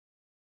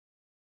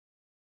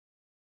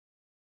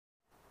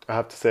I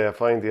have to say, I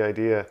find the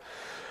idea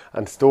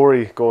and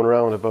story going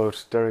around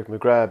about Derek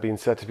McGrath being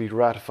set to be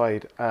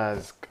ratified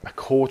as a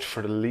coach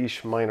for the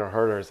Laois minor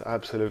hurlers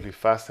absolutely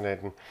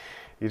fascinating.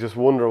 You just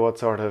wonder what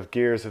sort of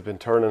gears have been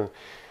turning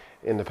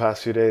in the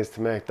past few days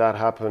to make that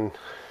happen.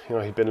 You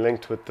know, he'd been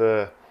linked with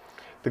the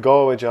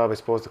Galway job, I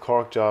suppose, the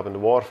Cork job, and the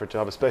Waterford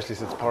job, especially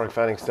since Pádraig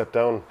Fanning stepped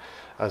down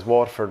as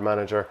Waterford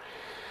manager.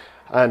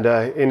 And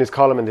in his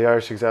column in the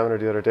Irish Examiner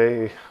the other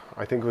day,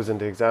 I think it was in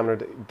the Examiner,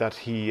 that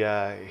he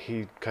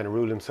kind of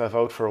ruled himself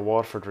out for a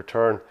Waterford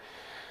return.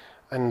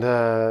 And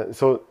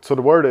so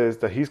the word is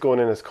that he's going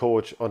in as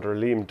coach under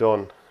Liam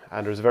Dunn,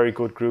 and there's a very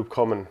good group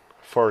coming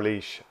for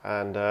Laois.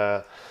 And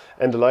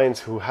Enda Lyons,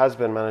 who has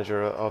been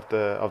manager of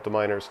the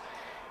minors,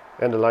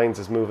 Enda Lyons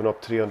is moving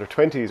up to the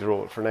under-20s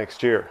role for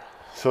next year.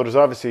 So there's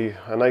obviously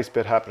a nice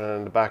bit happening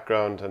in the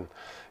background. And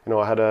you know,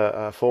 I had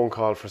a phone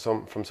call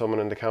from someone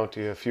in the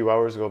county a few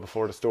hours ago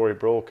before the story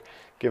broke,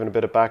 giving a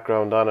bit of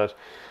background on it.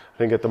 I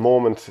think at the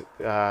moment,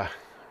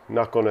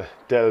 not going to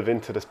delve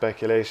into the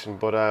speculation,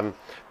 but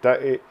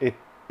that it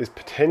is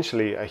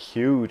potentially a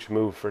huge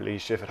move for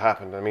Laois if it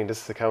happened. I mean,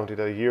 this is a county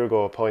that a year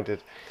ago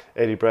appointed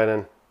Eddie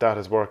Brennan. That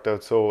has worked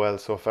out so well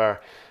so far.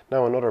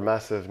 Now another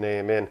massive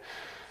name in.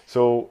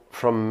 So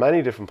from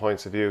many different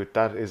points of view,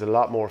 that is a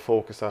lot more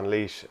focus on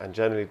Laois, and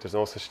generally there's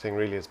no such thing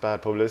really as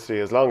bad publicity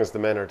as long as the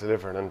men are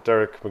delivering. And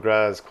Derek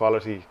McGrath's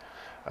quality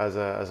as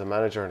a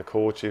manager and a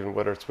coach, even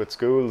whether it's with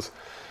schools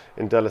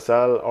in De La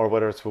Salle or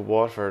whether it's with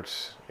Waterford,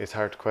 it's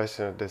hard to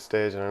question at this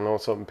stage. And I know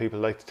some people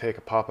like to take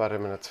a pop at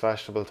him, and it's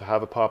fashionable to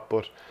have a pop,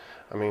 but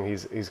I mean,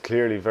 he's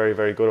clearly very,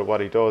 very good at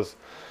what he does.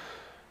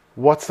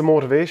 What's the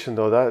motivation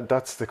though?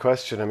 That's the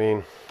question. I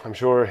mean, I'm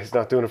sure he's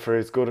not doing it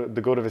for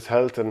the good of his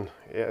health, and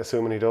yeah,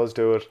 assuming he does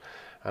do it,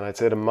 and I'd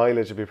say the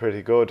mileage would be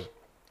pretty good,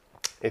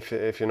 if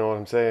you know what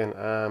I'm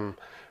saying.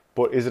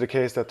 But is it a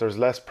case that there's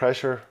less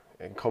pressure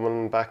in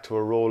coming back to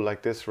a role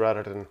like this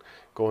rather than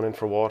going in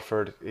for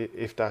Waterford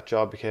if that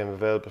job became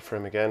available for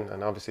him again?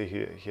 And obviously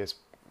he has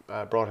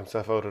brought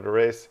himself out of the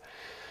race.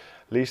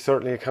 Laois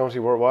certainly a county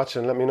worth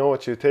watching. Let me know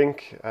what you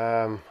think.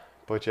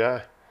 But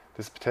yeah,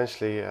 this is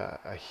potentially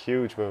a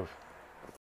huge move.